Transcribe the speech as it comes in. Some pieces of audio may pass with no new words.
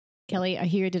Kelly, I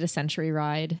hear you did a Century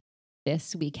ride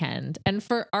this weekend. And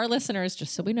for our listeners,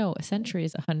 just so we know, a Century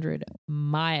is 100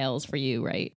 miles for you,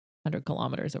 right? 100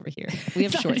 kilometers over here. We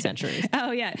have short Centuries.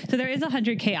 Oh yeah. So there is a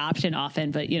 100K option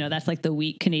often, but that's like the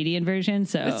weak Canadian version.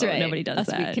 So that's right. Nobody does Us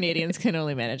that. weak Canadians can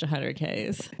only manage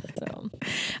 100Ks. So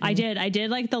I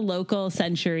did like the local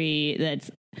Century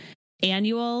that's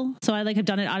annual. So I have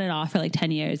done it on and off for like 10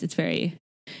 years. It's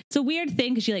a weird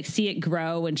thing because you see it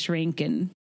grow and shrink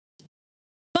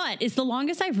but it's the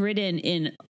longest I've ridden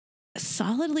in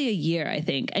solidly a year, I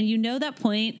think. And that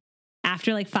point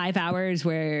after 5 hours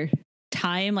where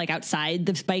time outside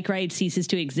the bike ride ceases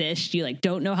to exist. You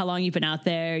don't know how long you've been out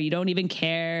there. You don't even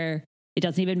care. It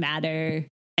doesn't even matter.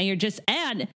 And you're just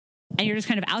kind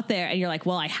of out there and you're like,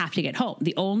 well, I have to get home.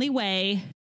 The only way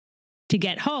to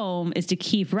get home is to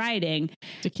keep riding.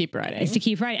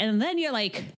 And then you're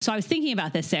so I was thinking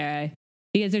about this, Sarah,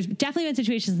 because there's definitely been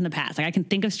situations in the past. I can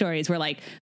think of stories where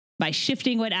my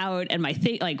shifting went out and my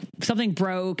thing, something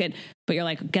broke but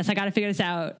you're guess I got to figure this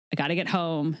out. I got to get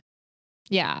home.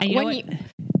 Yeah. And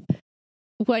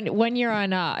when you're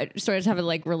on, sort of have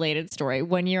a related story.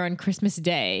 When you're on Christmas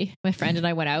Day, my friend and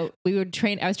I went out. I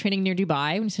was training near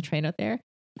Dubai. We used to train out there,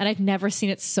 and I'd never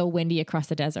seen it so windy across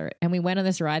the desert. And we went on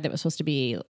this ride that was supposed to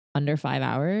be under 5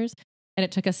 hours, and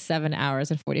it took us 7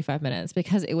 hours and 45 minutes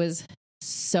because it was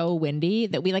so windy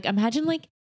that we imagine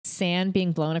sand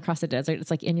being blown across the desert. It's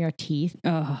in your teeth.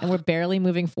 Oh. And we're barely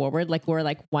moving forward.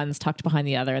 We're one's tucked behind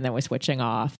the other and then we're switching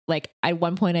off. At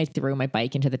one point I threw my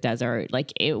bike into the desert.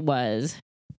 It was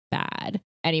bad.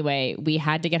 Anyway, we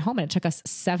had to get home and it took us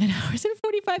 7 hours and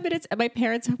 45 minutes. And my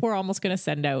parents were almost going to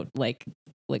send out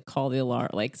call the alarm,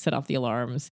 set off the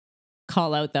alarms,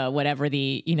 call out the whatever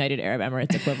the United Arab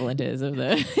Emirates equivalent is of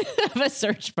the of a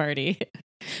search party.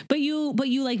 But you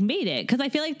made it, because I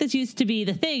feel this used to be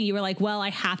the thing. You were well,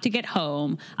 I have to get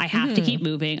home. I have to keep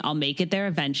moving. I'll make it there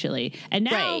eventually. And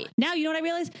now you know what I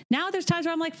realized? Now there's times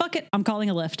where I'm fuck it, I'm calling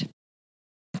a Lyft.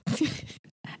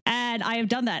 And I have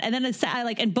done that. And then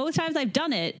and both times I've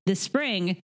done it this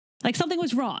spring, something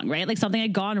was wrong, right? Something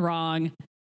had gone wrong,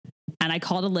 and I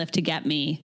called a Lyft to get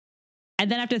me. And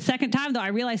then after the second time, though, I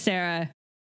realized, Sarah,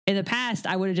 in the past,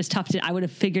 I would have just toughed it. I would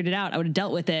have figured it out. I would have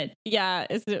dealt with it. Yeah,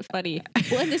 isn't it funny?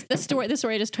 Well, and the story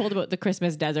I just told about the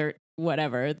Christmas desert,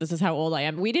 whatever. This is how old I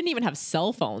am. We didn't even have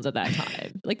cell phones at that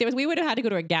time. We would have had to go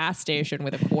to a gas station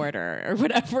with a quarter or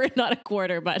whatever, not a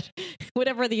quarter, but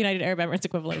whatever the United Arab Emirates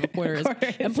equivalent of a quarter is,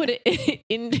 and put it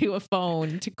into a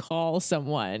phone to call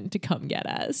someone to come get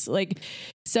us.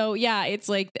 So yeah, it's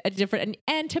a different,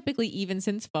 and typically even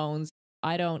since phones,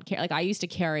 I don't care. I used to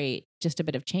carry just a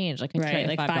bit of change. I carry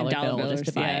a $5 bill just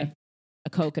to buy a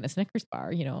Coke and a Snickers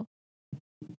bar, You know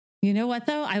what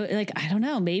though? I don't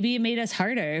know. Maybe it made us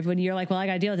harder when you're well, I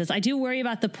got to deal with this. I do worry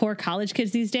about the poor college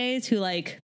kids these days who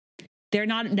they're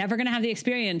never going to have the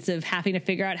experience of having to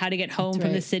figure out how to get home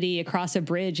from the city across a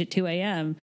bridge at 2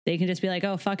 a.m. They can just be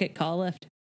oh, fuck it, call a Lyft.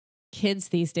 Kids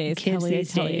these days, Kelly,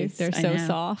 they're so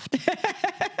soft.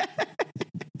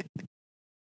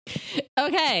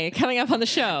 Okay, coming up on the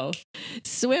show,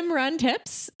 swim run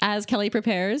tips as Kelly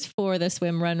prepares for the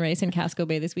swim run race in Casco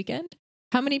Bay this weekend.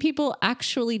 How many people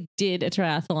actually did a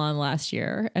triathlon last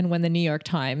year, and when the New York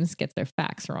Times gets their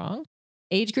facts wrong.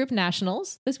 Age group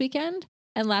nationals this weekend,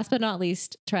 and last but not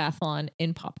least, triathlon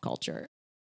in pop culture.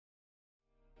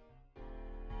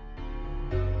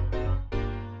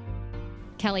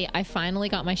 Kelly, I finally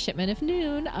got my shipment of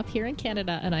Noon up here in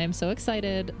Canada, and I am so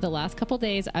excited. The last couple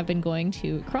days, I've been going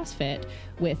to CrossFit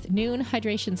with Noon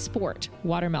Hydration Sport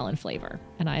watermelon flavor,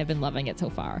 and I have been loving it so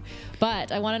far.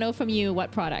 But I want to know from you, what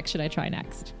product should I try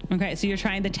next? Okay, so you're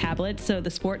trying the tablet. So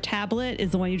the Sport tablet is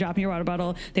the one you drop in your water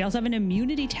bottle. They also have an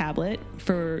immunity tablet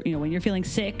for, when you're feeling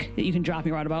sick that you can drop in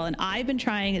your water bottle. And I've been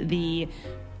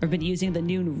using the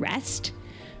Noon Rest,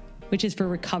 which is for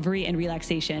recovery and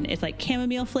relaxation. It's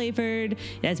chamomile flavored.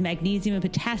 It has magnesium and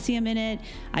potassium in it.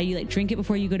 You drink it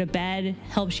before you go to bed.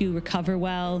 Helps you recover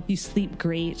well. You sleep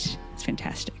great. It's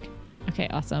fantastic. Okay,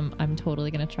 awesome. I'm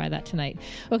totally going to try that tonight.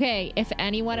 Okay, if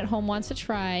anyone at home wants to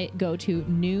try, go to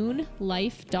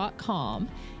noonlife.com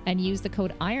and use the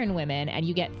code IRONWOMEN and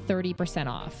you get 30%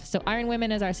 off. So Iron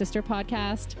Women is our sister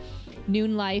podcast.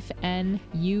 Noon Life,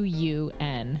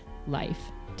 NUUN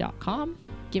life.com.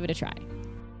 Give it a try.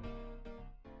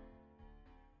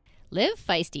 Live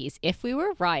Feisties If We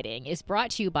Were Riding is brought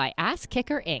to you by Ass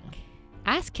Kicker Inc.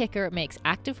 Ass Kicker makes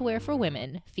activewear for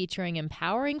women featuring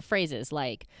empowering phrases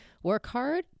like work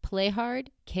hard, play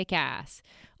hard, kick ass,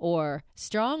 or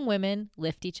strong women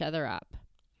lift each other up.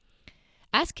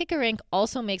 Ask Kickerink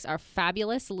also makes our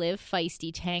fabulous Live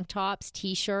Feisty tank tops,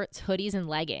 t-shirts, hoodies, and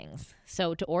leggings.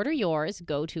 So to order yours,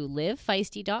 go to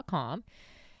livefeisty.com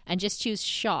and just choose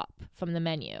shop from the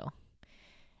menu.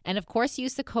 And of course,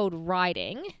 use the code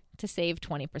RIDING to save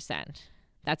 20%.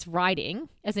 That's RIDING,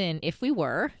 as in if we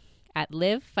were, at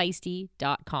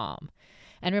livefeisty.com.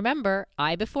 And remember,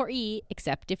 I before E,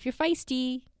 except if you're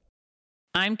feisty.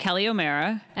 I'm Kelly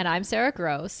O'Mara. And I'm Sarah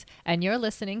Gross. And you're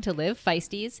listening to Live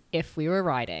Feisty's If We Were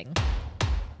Riding.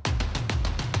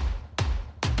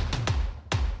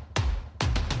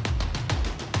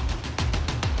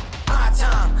 My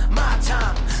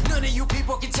time. None of you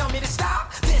people can tell me to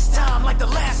stop. This time, like the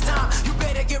last time, you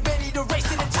better get ready to race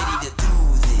to the top. Ready to do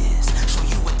this, show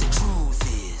you what the truth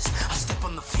is. I step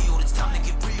on the field, it's time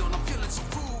to get real, and I'm feeling so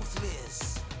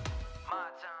ruthless. My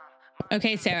time.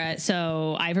 Okay, Sarah,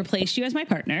 so I've replaced you as my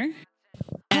partner.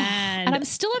 And I'm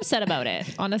still upset about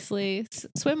it. Honestly,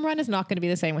 swim run is not going to be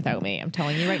the same without me. I'm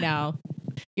telling you right now.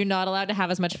 You're not allowed to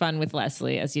have as much fun with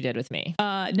Leslie as you did with me.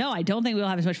 No, I don't think we will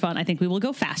have as much fun. I think we will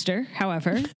go faster,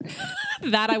 however.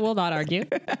 That I will not argue.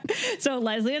 So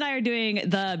Leslie and I are doing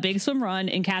the big swim run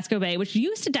in Casco Bay, which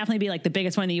used to definitely be like the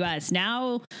biggest one in the U.S.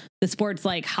 Now the sport's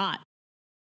like hot,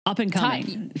 up and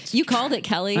coming. You called it,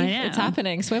 Kelly. I know. It's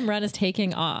happening. Swim run is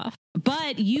taking off.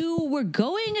 But you were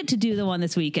going to do the one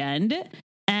this weekend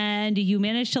and you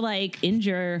managed to like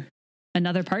injure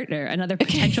another partner, another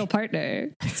potential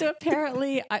partner. So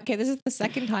apparently, this is the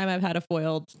second time I've had a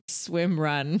foiled swim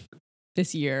run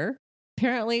this year.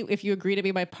 Apparently, if you agree to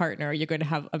be my partner, you're going to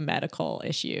have a medical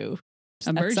issue.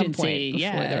 Emergency, at some point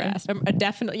before the rest.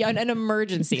 Definitely an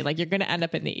emergency. Like you're going to end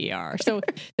up in the ER. So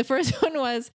the first one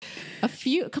was a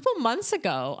couple months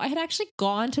ago. I had actually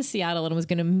gone to Seattle and was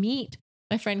going to meet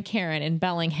my friend Karen in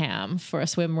Bellingham for a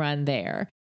swim run there.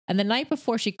 And the night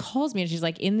before, she calls me and she's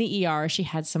like in the ER. She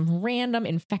had some random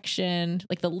infection,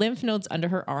 like the lymph nodes under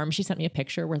her arm. She sent me a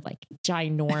picture were like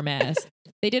ginormous.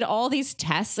 They did all these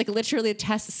tests, like literally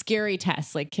scary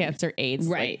tests, like cancer, AIDS,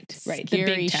 right.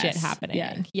 Scary shit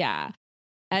happening. Yeah.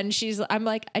 And she's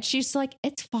like,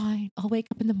 it's fine. I'll wake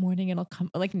up in the morning and I'll come.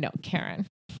 I'm like, no, Karen,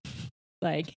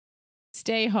 like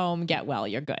stay home, get well.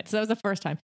 You're good. So that was the first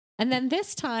time. And then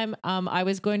this time, I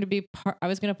was going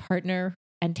to partner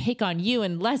and take on you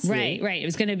and Leslie. Right. It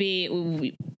was going to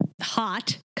be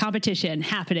hot competition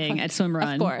happening at Swim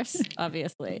Run. Of course,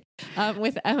 obviously.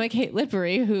 With Emma Kate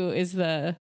Lidbury, who is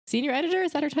the senior editor.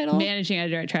 Is that her title? Managing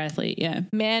editor at Triathlete. Yeah.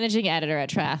 Managing editor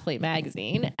at Triathlete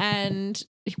magazine. And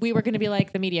we were going to be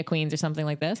like the media queens or something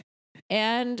like this.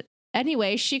 And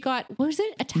anyway, she got, what was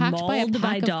it? Attacked mauled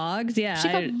by dogs. Yeah. She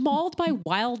got mauled by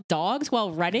wild dogs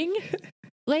while running.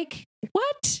 Like,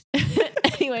 what?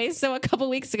 Anyway, so a couple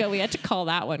weeks ago, we had to call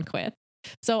that one quits.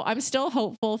 So I'm still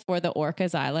hopeful for the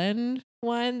Orcas Island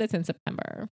one that's in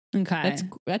September. Okay.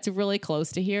 That's really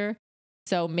close to here.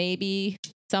 So maybe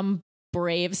some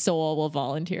brave soul will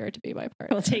volunteer to be my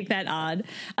partner. We'll take that on.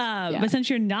 But since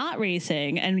you're not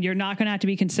racing and you're not going to have to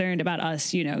be concerned about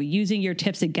us, using your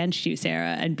tips against you,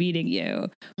 Sarah, and beating you,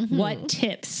 what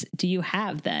tips do you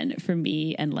have then for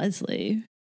me and Leslie?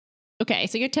 Okay,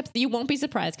 so your tips, you won't be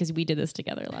surprised because we did this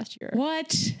together last year.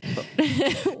 What?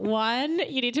 One,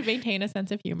 you need to maintain a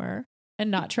sense of humor and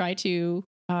not try to,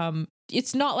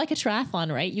 it's not like a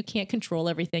triathlon, right? You can't control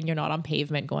everything. You're not on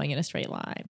pavement going in a straight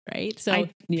line, right? So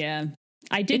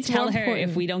I did tell her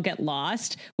if we don't get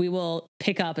lost, we will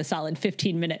pick up a solid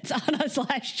 15 minutes on us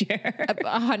last year.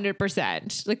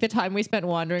 100%. Like the time we spent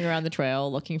wandering around the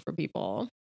trail looking for people.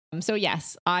 So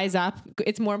yes, eyes up.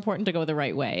 It's more important to go the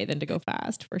right way than to go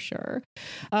fast for sure.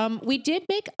 We did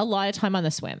make a lot of time on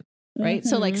the swim, right?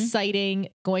 So like sighting,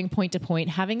 going point to point,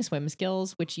 having swim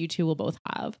skills, which you two will both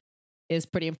have, is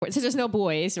pretty important. So there's no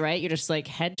boys, right? You're just like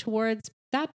head towards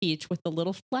that beach with the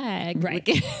little flag, right?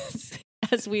 Like,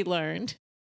 as we learned.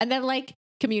 And then like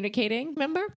communicating,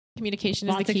 remember? Communication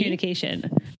is the key. Lots of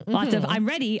communication. Lots of, I'm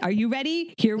ready. Are you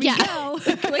ready? Here we go.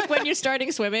 Like when you're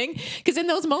starting swimming, because in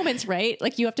those moments, right?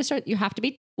 Like you have to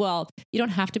be, well, you don't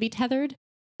have to be tethered,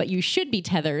 but you should be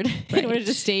tethered in order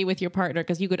to stay with your partner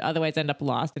because you could otherwise end up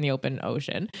lost in the open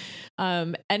ocean.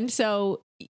 And so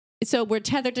we're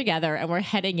tethered together and we're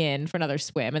heading in for another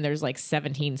swim and there's like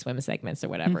 17 swim segments or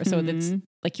whatever. So that's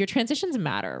like your transitions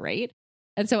matter, right?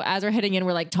 And so as we're heading in,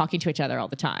 we're like talking to each other all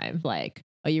the time. Like,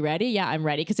 are you ready? Yeah, I'm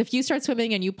ready. Because if you start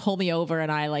swimming and you pull me over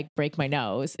and I like break my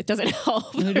nose, it doesn't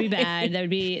help. It would be bad. That would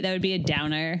be a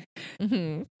downer.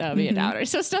 That would be a downer.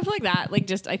 So stuff like that, like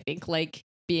just I think like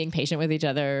being patient with each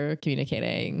other,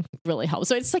 communicating really helps.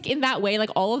 So it's like in that way, like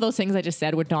all of those things I just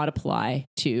said would not apply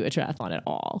to a triathlon at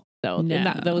all. So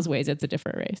in those ways, it's a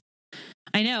different race.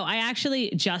 I know. I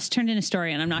actually just turned in a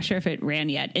story, and I'm not sure if it ran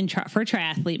yet, for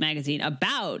Triathlete magazine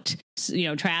about,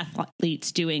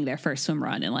 triathletes doing their first swim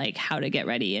run and like how to get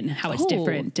ready and how it's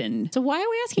different. And so why are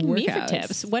we asking me for workouts.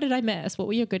 tips? What did I miss? What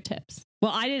were your good tips?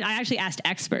 well, I actually asked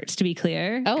experts, to be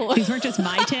clear. Oh. These weren't just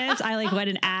my tips. I like went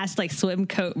and asked like swim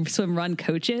run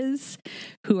coaches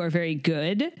who are very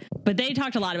good, but they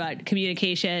talked a lot about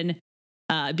communication,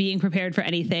 being prepared for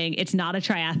anything. It's not a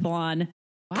triathlon.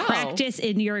 Wow. Practice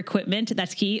in your equipment.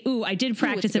 That's key. Ooh, I did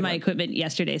practice in my equipment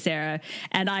yesterday, Sarah.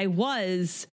 And I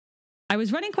was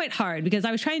running quite hard because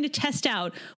I was trying to test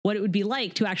out what it would be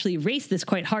like to actually race this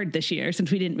quite hard this year, since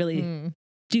we didn't really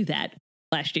do that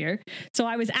last year. So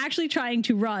I was actually trying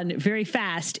to run very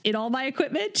fast in all my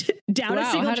equipment down a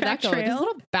single track trail. There's a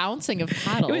little bouncing of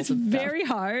paddles. It was very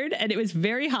hard and it was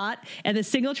very hot. And the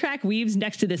single track weaves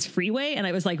next to this freeway. And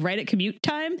I was like right at commute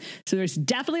time. So there's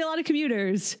definitely a lot of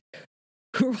commuters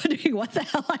who were wondering what the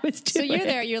hell I was doing. So you're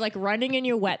there, you're like running in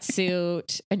your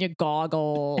wetsuit and your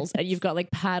goggles, and you've got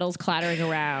like paddles clattering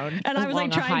around. And I was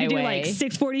like trying to do like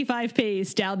 6:45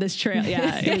 pace down this trail.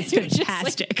 Yeah, it was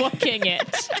fantastic. Just, like, booking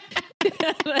it.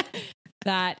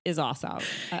 That is awesome.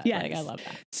 Yes. Like, I love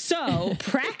that. So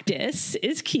practice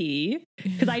is key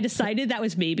because I decided that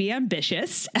was maybe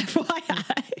ambitious.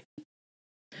 FYI.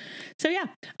 So yeah,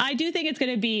 I do think it's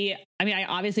going to be,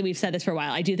 obviously we've said this for a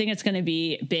while. I do think it's going to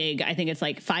be big. I think it's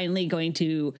like finally going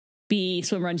to be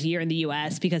swim runs year in the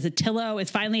US because Attilo is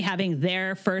finally having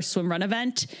their first swim run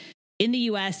event in the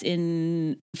US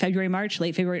in February, March,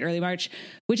 late February, early March,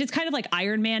 which is kind of like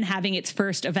Ironman having its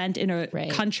first event in a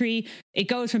country. It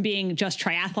goes from being just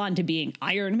triathlon to being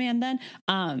Ironman then.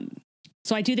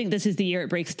 So I do think this is the year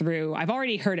it breaks through. I've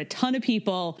already heard a ton of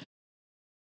people,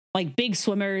 like big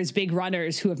swimmers, big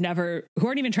runners who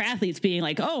aren't even triathletes being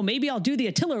like, oh, maybe I'll do the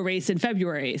Attilo race in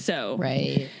February. So,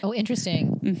 right. Oh,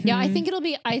 interesting. Mm-hmm. Yeah. I think it'll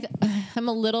be, I'm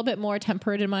a little bit more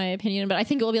tempered in my opinion, but I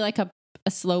think it will be like a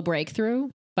slow breakthrough,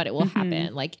 but it will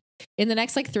happen. Like in the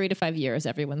next like 3 to 5 years,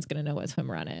 everyone's going to know what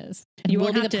swim run is. And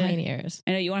we'll be the pioneers.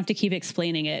 I know you won't have to keep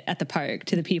explaining it at the park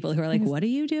to the people who are like, what are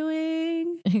you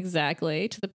doing? Exactly.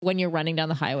 When you're running down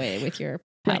the highway with your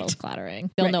paddles clattering.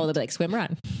 They'll know, they'll be like, swim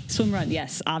run. Swim run,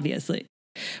 yes, obviously.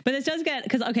 But this does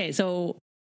get, so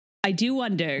I do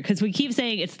wonder, because we keep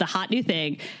saying it's the hot new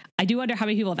thing. I do wonder how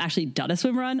many people have actually done a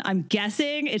swim run. I'm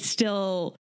guessing it's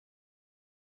still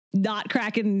not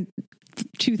cracking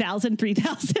 2,000,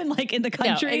 3,000 like in the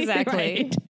country. No,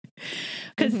 exactly.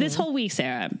 Because this whole week,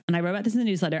 Sarah, and I wrote about this in the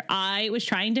newsletter, I was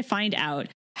trying to find out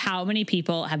how many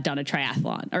people have done a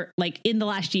triathlon, or like in the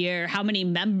last year, how many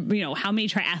how many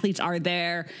triathletes are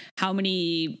there? How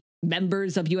many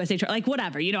members of USA, like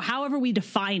whatever, however we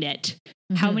define it,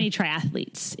 how many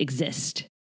triathletes exist?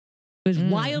 It was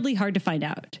wildly hard to find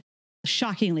out.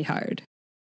 Shockingly hard.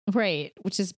 Right.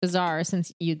 Which is bizarre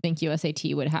since you'd think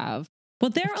USAT would have.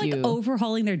 Well, they're like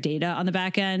overhauling their data on the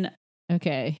back end.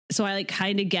 Okay. So I like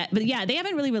kind of get, but yeah, they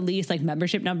haven't really released like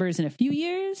membership numbers in a few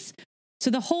years. So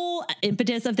the whole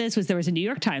impetus of this was there was a New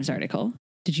York Times article.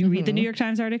 Did you read the New York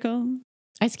Times article?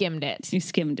 I skimmed it. You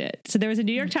skimmed it. So there was a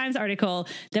New York Times article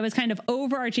that was kind of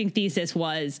overarching thesis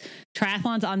was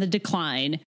triathlon's on the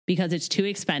decline because it's too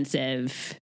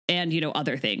expensive and,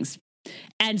 other things.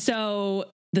 And so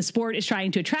the sport is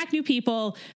trying to attract new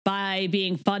people by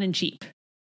being fun and cheap.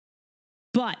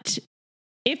 But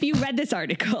if you read this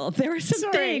article, there were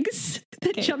some things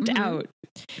that jumped out.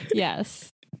 Yes.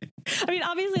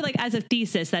 Obviously, like as a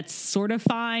thesis, that's sort of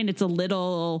fine. It's a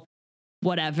little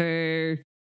whatever.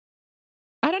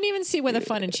 I don't even see where the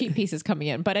fun and cheap piece is coming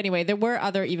in. But anyway, there were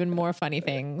other even more funny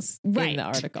things in the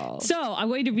article. So I'm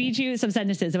going to read you some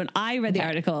sentences. When I read the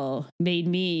article, made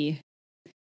me...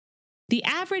 The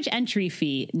average entry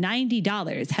fee,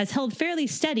 $90, has held fairly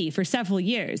steady for several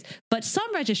years, but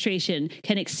some registration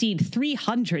can exceed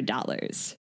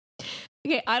 $300.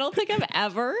 Okay, I don't think I've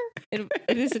ever in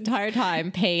this entire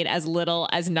time paid as little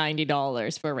as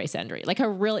 $90 for a race entry. Like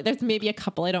there's maybe a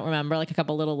couple, I don't remember, like a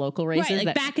couple little local races. Right,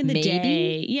 like back in the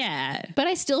day. Yeah. But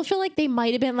I still feel like they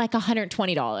might have been like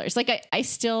 $120. Like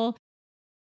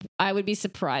I would be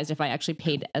surprised if I actually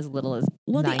paid as little as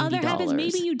 $90. The other half is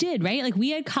maybe you did, right? Like we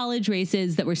had college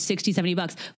races that were $60,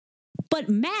 $70. But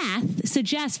math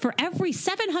suggests for every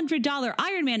 $700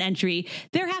 Ironman entry,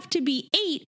 there have to be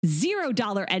 8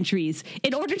 $0 entries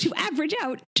in order to average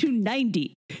out to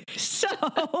 90. So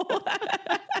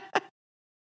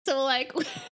like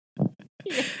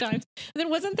times. Then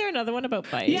wasn't there another one about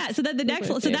bikes? Yeah. So then the next,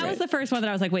 that was the first one that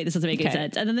I was like, wait, this doesn't make any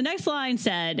sense. And then the next line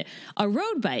said, a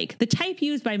road bike, the type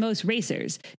used by most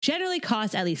racers, generally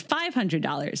costs at least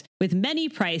 $500, with many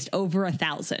priced over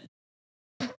 $1,000.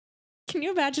 Can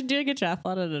you imagine doing a triathlon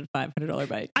on a $500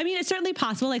 bike? I mean, it's certainly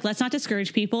possible. Like, let's not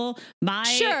discourage people.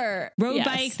 My road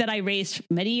bike that I raced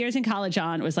many years in college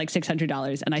on was like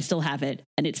 $600, and I still have it,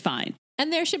 and it's fine.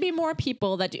 And there should be more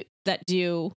people that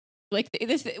do like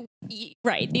this.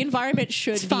 Right. The environment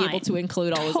should be able to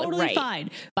include all totally this. Right.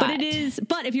 Fine.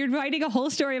 But if you're writing a whole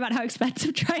story about how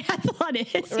expensive triathlon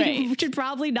is, you should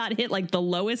probably not hit like the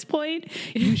lowest point.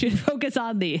 You should focus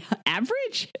on the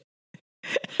average.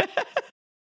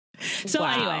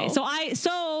 Anyway,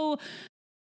 so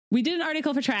we did an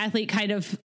article for Triathlete, kind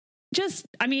of just,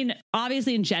 I mean,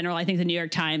 obviously in general, I think the New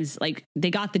York Times, like, they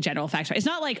got the general facts right. It's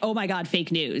not like, oh my God,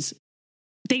 fake news.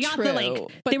 They got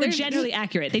they were generally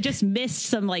accurate. They just missed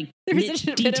some like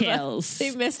details.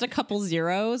 They missed a couple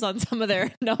zeros on some of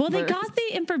their numbers. Well, they got the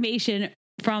information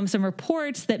from some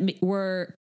reports that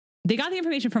were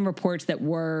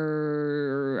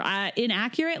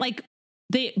inaccurate. Like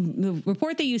the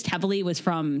report they used heavily was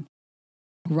from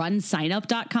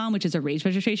runsignup.com, which is a race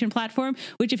registration platform,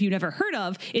 which if you've never heard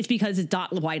of, it's because it's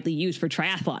not widely used for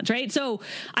triathlons, right? So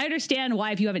I understand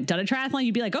why if you haven't done a triathlon,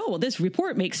 you'd be like, oh, well, this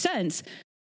report makes sense.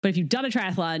 But if you've done a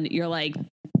triathlon, you're like,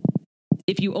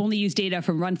 if you only use data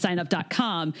from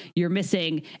runsignup.com, you're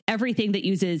missing everything that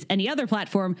uses any other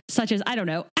platform, such as, I don't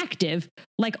know, Active,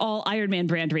 like all Ironman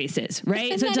brand races,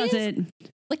 right? So it doesn't...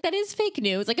 that is fake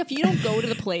news. Like, if you don't go to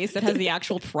the place that has the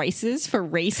actual prices for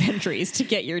race entries to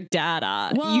get your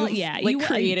data, you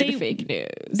created fake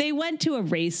news. They went to a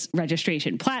race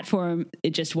registration platform.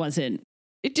 It just wasn't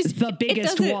the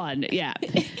biggest one. Yeah.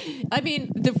 I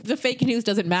mean, the fake news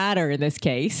doesn't matter in this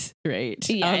case, right?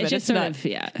 Yeah, it's just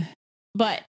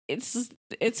but it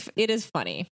is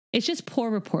funny. It's just poor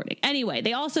reporting. Anyway,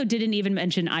 they also didn't even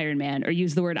mention Ironman or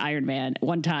use the word Ironman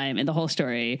one time in the whole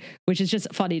story, which is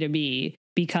just funny to me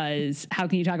because how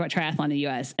can you talk about triathlon in the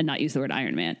US and not use the word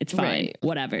Ironman? It's fine,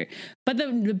 whatever. But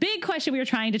the big question we were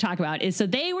trying to talk about is, so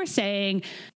they were saying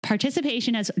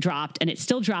participation has dropped and it's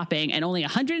still dropping, and only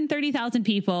 130,000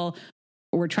 people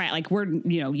were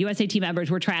USA team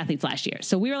members were triathletes last year.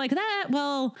 So we were like,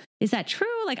 is that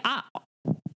true? Like,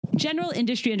 general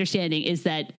industry understanding is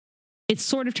that it's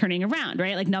sort of turning around,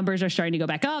 right? Like, numbers are starting to go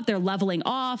back up. They're leveling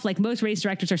off. Like, most race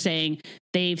directors are saying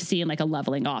they've seen like a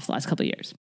leveling off the last couple of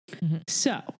years. Mm-hmm.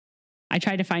 So I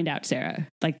tried to find out, Sarah,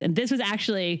 and this was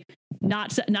actually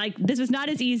this was not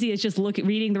as easy as just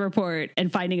reading the report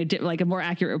and finding a more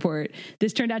accurate report.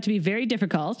 This turned out to be very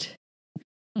difficult.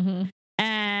 Mm-hmm.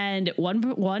 And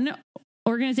one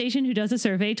organization who does a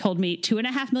survey told me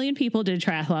 2.5 million people did a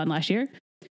triathlon last year,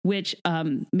 which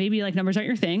maybe like numbers aren't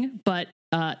your thing, but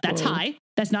that's high.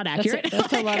 That's not accurate.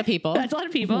 That's a lot of people. That's a lot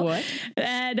of people. What?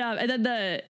 And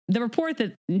then the report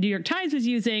that New York Times was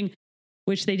using,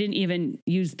 which they didn't even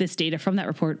use this data from that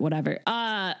report, whatever,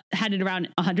 had it around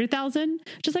 100,000,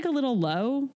 just like a little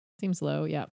low. Seems low,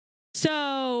 yeah.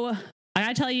 So I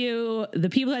gotta tell you, the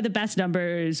people who had the best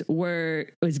numbers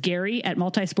was Gary at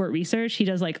Multisport Research. He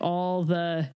does like all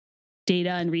the data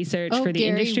and research for the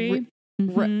Gary industry.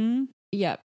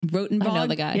 Yep. Rotenbach. I know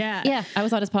the guy. Yeah. I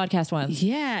was on his podcast once.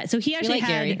 Yeah. So he actually had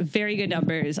Gary. very good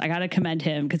numbers. I got to commend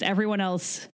him because everyone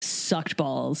else sucked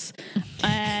balls.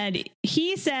 And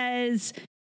he says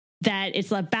that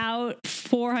it's about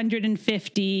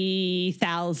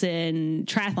 450,000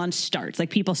 triathlon starts,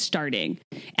 like people starting,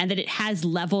 and that it has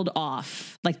leveled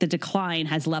off, like the decline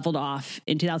has leveled off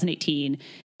in 2018.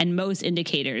 And most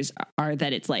indicators are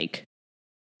that it's like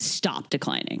stop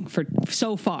declining for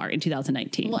so far in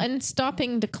 2019. Well, and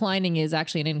stopping declining is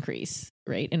actually an increase,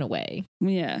 right? In a way.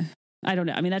 Yeah. I don't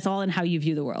know. I mean, that's all in how you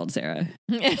view the world, Sarah.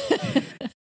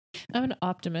 I'm an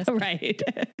optimist. Right.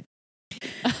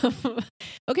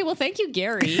 Okay, well, thank you,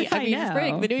 Gary. I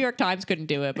mean, the New York Times couldn't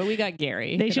do it, but we got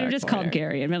Gary. They should have just called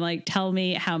Gary and been like, tell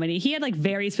me how many. He had like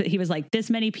he was like,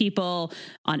 this many people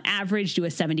on average do a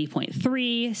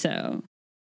 70.3. So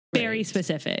very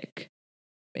specific.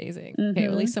 Amazing. Mm-hmm. Okay,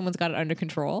 well, at least someone's got it under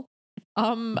control.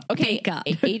 Okay,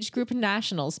 age group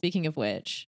nationals. Speaking of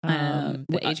which,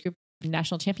 the age group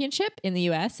national championship in the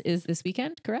US is this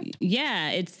weekend, correct? Yeah,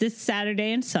 it's this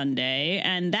Saturday and Sunday,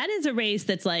 and that is a race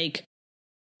that's like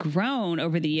grown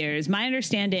over the years. My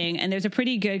understanding, and there's a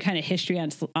pretty good kind of history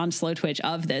on Slow Twitch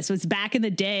of this, was back in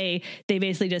the day they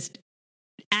basically just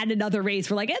add another race.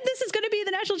 We're like, and this is going to be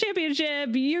the national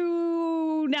championship.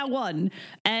 You now won.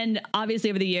 And obviously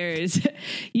over the years,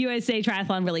 USA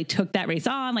Triathlon really took that race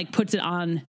on, like puts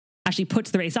the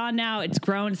race on now. It's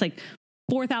grown. It's like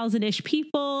 4,000-ish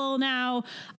people now.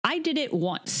 I did it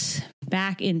once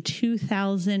back in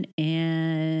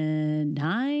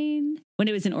 2009 when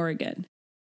it was in Oregon.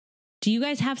 Do you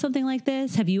guys have something like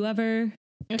this? Have you ever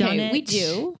done it? We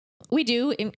do. We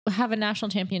do have a national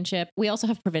championship. We also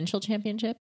have provincial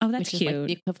championship. Oh, that's which cute. is like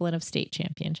the equivalent of state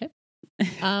championship.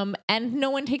 And no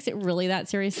one takes it really that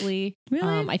seriously.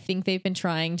 Really? I think they've been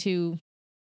trying to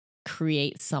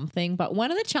create something, but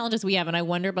one of the challenges we have, and I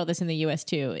wonder about this in the US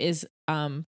too, is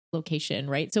location,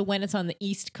 right? So when it's on the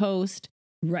East Coast,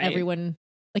 Right. everyone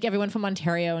from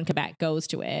Ontario and Quebec goes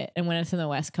to it. And when it's on the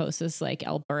West Coast, it's like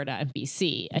Alberta and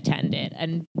BC attend it.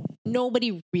 And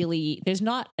nobody really, there's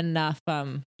not enough, what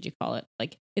do you call it?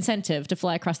 Like incentive to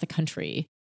fly across the country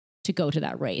to go to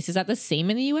that race. Is that the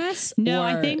same in the US? No, Or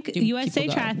I think do USA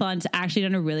people go? Triathlon's actually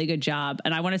done a really good job.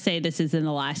 And I want to say this is in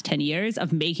the last 10 years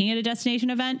of making it a destination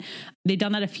event. They've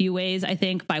done that a few ways, I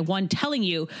think, by one, telling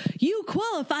you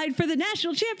qualified for the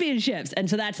national championships. And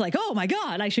so that's like, oh my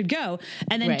God, I should go.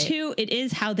 And then Right. two, it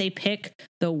is how they pick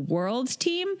the world's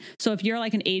team. So if you're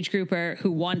like an age grouper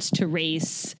who wants to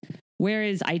race, where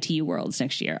is ITU Worlds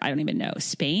next year? I don't even know.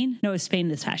 Spain? No, it's Spain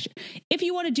this past year. If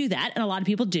you want to do that, and a lot of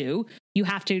people do, you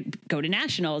have to go to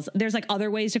nationals. There's like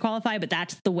other ways to qualify, but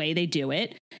that's the way they do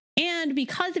it. And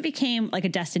because it became like a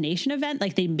destination event,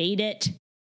 like they made it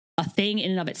a thing in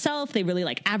and of itself. They really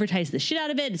like advertised the shit out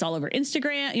of it. It's all over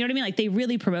Instagram. You know what I mean? Like they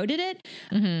really promoted it.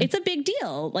 Mm-hmm. It's a big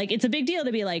deal. Like it's a big deal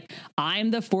to be like,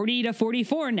 I'm the 40 to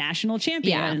 44 national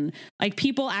champion. Like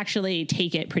people actually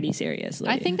take it pretty seriously.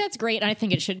 I think that's great. And I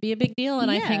think it should be a big deal.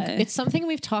 And I think Yeah. it's something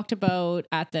we've talked about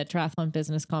at the Triathlon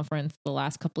Business Conference the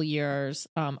last couple of years,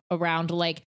 around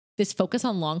like this focus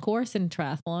on long course in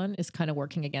triathlon is kind of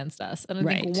working against us. And I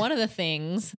think Right. one of the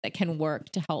things that can work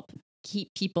to help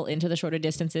keep people into the shorter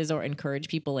distances or encourage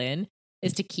people in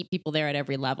is to keep people there at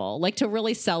every level, like to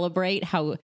really celebrate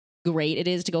how great it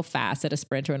is to go fast at a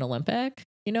sprint or an Olympic,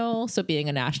 you know? So being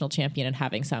a national champion and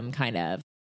having some kind of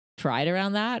pride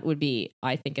around that would be,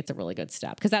 I think it's a really good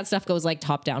step because that stuff goes like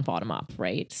top down, bottom up,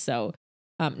 right? So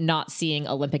not seeing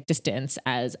Olympic distance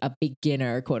as a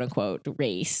beginner, quote unquote,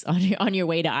 race on your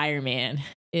way to Ironman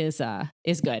is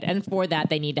good. And for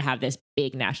that, they need to have this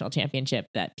big national championship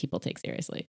that people take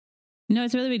seriously. No,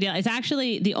 it's a really big deal. It's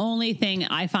actually the only thing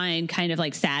I find kind of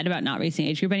like sad about not racing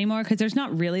age group anymore because there's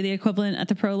not really the equivalent at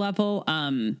the pro level.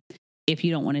 If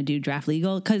you don't want to do draft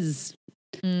legal, because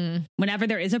whenever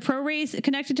there is a pro race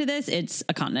connected to this, it's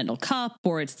a Continental Cup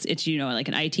or it's you know like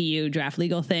an ITU draft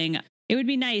legal thing. It would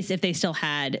be nice if they still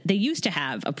had. They used to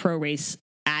have a pro race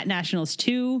at nationals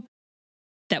too.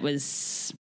 That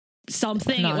was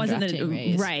something. It wasn't Non-drafting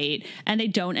race. right, and they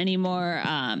don't anymore.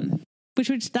 Which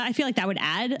I feel like that would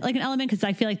add like an element because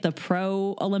I feel like the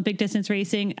pro Olympic distance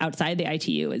racing outside the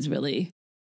ITU is really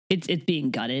it's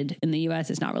being gutted in the US.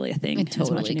 It's not really a thing. It's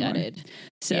as much totally anymore. gutted.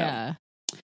 So Yeah.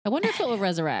 I wonder if it will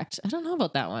resurrect. I don't know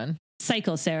about that one.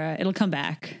 cycle, Sarah. It'll come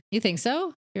back. You think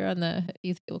so? You think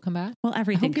it will come back? Well,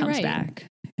 everything hope you're comes right. back.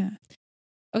 Yeah.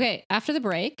 Okay, after the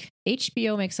break,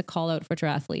 HBO makes a call out for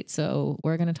triathletes. So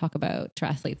we're going to talk about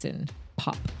triathletes in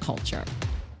pop culture.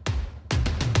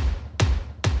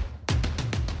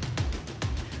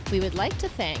 We would like to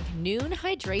thank Noon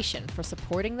Hydration for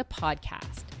supporting the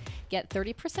podcast. Get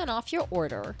 30% off your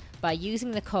order by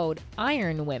using the code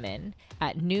IRONWOMEN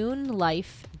at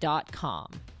noonlife.com.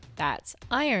 That's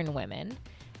IRONWOMEN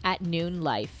at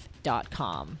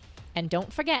noonlife.com. And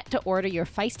don't forget to order your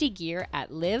feisty gear at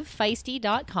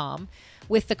livefeisty.com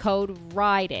with the code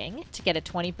RIDING to get a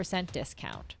 20%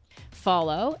 discount.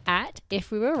 Follow at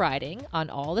If We Were Riding on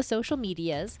all the social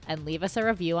medias and leave us a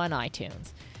review on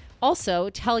iTunes. Also,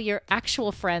 tell your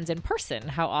actual friends in person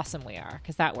how awesome we are,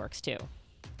 because that works too.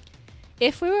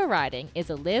 If We Were Riding is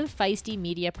a Live Feisty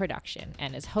media production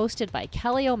and is hosted by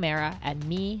Kelly O'Mara and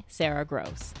me, Sarah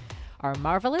Gross. Our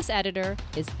marvelous editor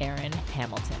is Aaron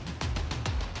Hamilton.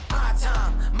 My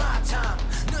time.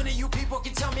 None of you people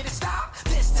can tell me to stop.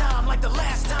 This time, like the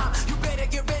last time, you better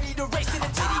get ready to race to the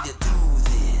top. I'm ready to do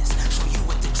this, show you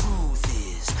what the truth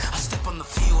is. I step on the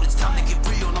field, it's time to get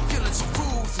real, and I'm feeling so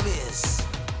ruthless.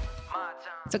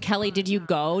 So, Kelly, did you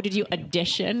go? Did you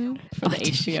audition for the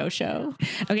HBO show?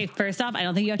 Okay, first off, I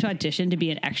don't think you have to audition to be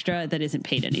an extra that isn't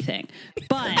paid anything.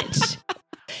 But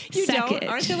You second, don't?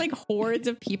 Aren't there like hordes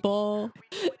of people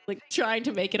like trying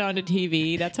to make it onto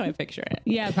TV? That's how I picture it.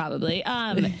 Yeah, probably.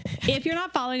 If you're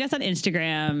not following us on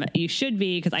Instagram, you should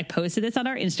be because I posted this on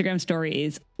our Instagram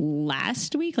stories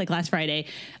last week, like last Friday.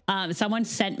 Someone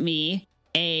sent me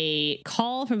a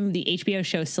call from the HBO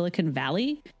show Silicon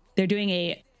Valley. They're doing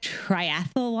a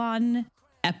triathlon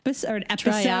episode.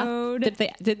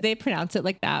 Did they pronounce it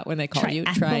like that when they call you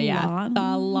Triathlon?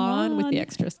 triathlon with the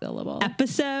extra syllable?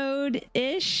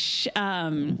 Episode-ish,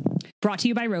 brought to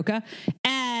you by Roka.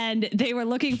 And they were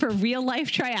looking for real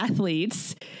life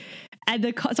triathletes. And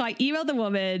so I emailed the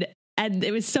woman And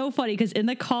it was so funny because in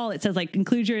the call, it says like,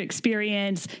 include your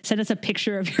experience, send us a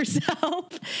picture of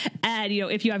yourself. And, you know,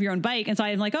 if you have your own bike. And so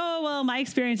I'm like, oh, well, my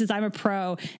experience is I'm a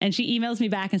pro. And she emails me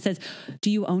back and says, do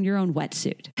you own your own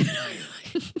wetsuit?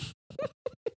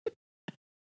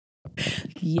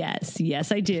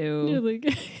 Yes, I do.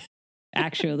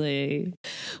 Actually.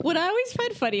 What I always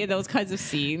find funny in those kinds of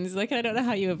scenes, like, I don't know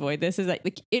how you avoid this, is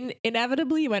like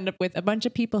inevitably you end up with a bunch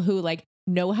of people who like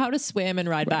know how to swim and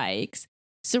ride bikes,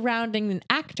 surrounding an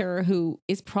actor who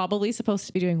is probably supposed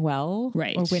to be doing well,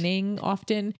 right, or winning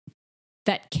often,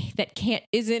 that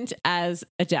isn't as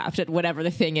adept at whatever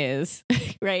the thing is,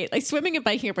 right? Like swimming and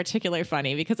biking are particularly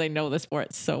funny because I know the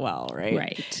sport so well, right?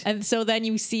 Right. And so then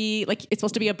you see, like, it's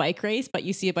supposed to be a bike race, but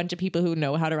you see a bunch of people who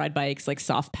know how to ride bikes, like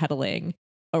soft pedaling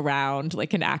around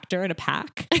like an actor in a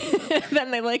pack.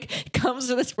 Then they like comes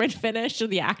to the sprint finish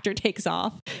and the actor takes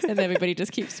off and everybody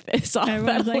just keeps soft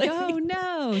Everyone's pedaling. like, oh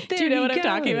no, there do you know he what goes. I'm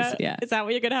talking about? Yeah. Is that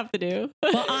what you're gonna have to do?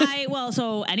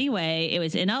 So anyway, it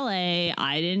was in LA.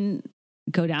 I didn't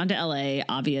go down to LA,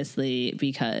 obviously,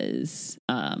 because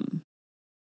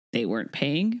they weren't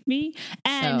paying me.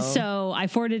 And so I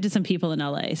forwarded to some people in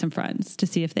LA, some friends, to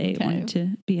see if they wanted to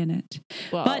be in it.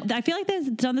 Well, but I feel like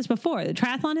they've done this before. The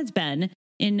triathlon has been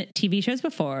in TV shows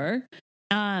before.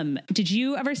 Did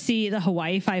you ever see the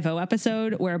Hawaii Five-0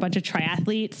 episode where a bunch of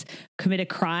triathletes commit a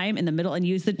crime in the middle and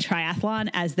use the triathlon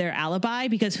as their alibi?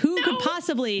 Because who could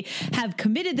possibly have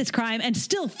committed this crime and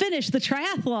still finish the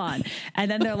triathlon? And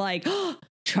then they're like, oh,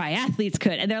 triathletes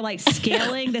could. And they're like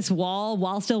scaling this wall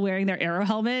while still wearing their aero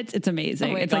helmets. It's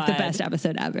amazing. It's like the best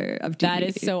episode ever of TV. That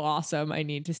is so awesome. I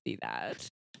need to see that.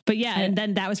 But yeah, and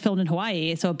then that was filmed in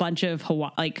Hawaii. So a bunch of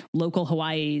local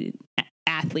Hawaii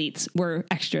athletes were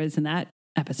extras in that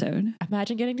episode.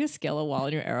 Imagine getting to scale a wall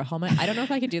in your aero helmet. I don't know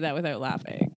if I could do that without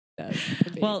laughing.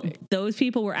 Well, those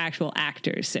people were actual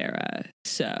actors, Sarah.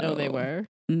 So they were.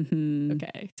 Mm-hmm.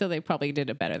 Okay, so they probably did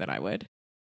it better than I would.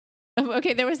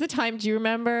 Okay, there was the time. Do you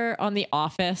remember on The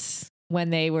Office when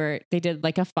they did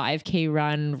like a 5K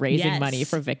run raising money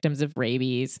for victims of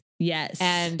rabies? Yes.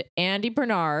 And Andy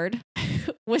Bernard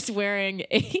was wearing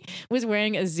a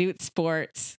Zoot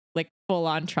Sports like full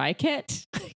on tri-kit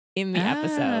in the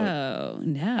episode. Oh,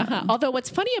 no. Although what's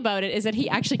funny about it is that he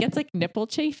actually gets like nipple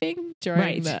chafing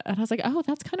during and I was like, oh,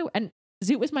 that's kind of, and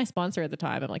Zoot was my sponsor at the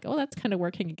time. I'm like, oh, that's kind of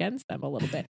working against them a little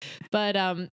bit. But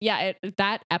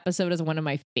that episode is one of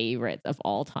my favorites of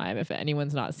all time. If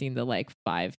anyone's not seen the like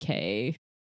 5K,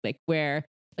 like where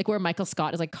Michael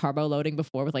Scott is like carbo loading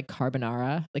before with like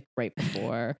carbonara, like right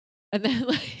before. And then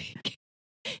like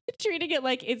treating it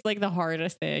like it's like the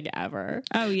hardest thing ever.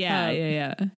 Oh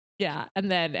yeah. Yeah. And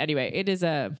then anyway, it is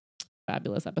a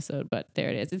fabulous episode, but there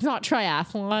it is. It's not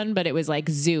triathlon, but it was like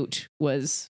Zoot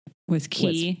was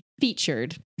key.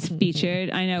 Featured.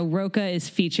 I know Roca is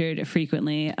featured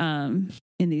frequently in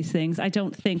these things. I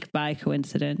don't think by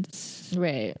coincidence.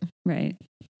 Right. I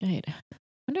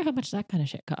wonder how much that kind of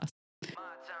shit costs.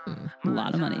 A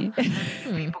lot of money.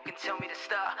 People can tell me to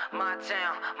stop. My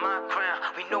town, my crown.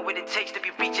 We know what it takes to be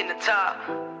reaching the top.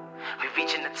 We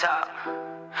reaching the top.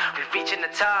 We reaching the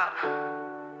top.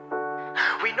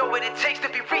 We know what it takes to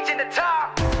be reaching the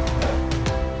top.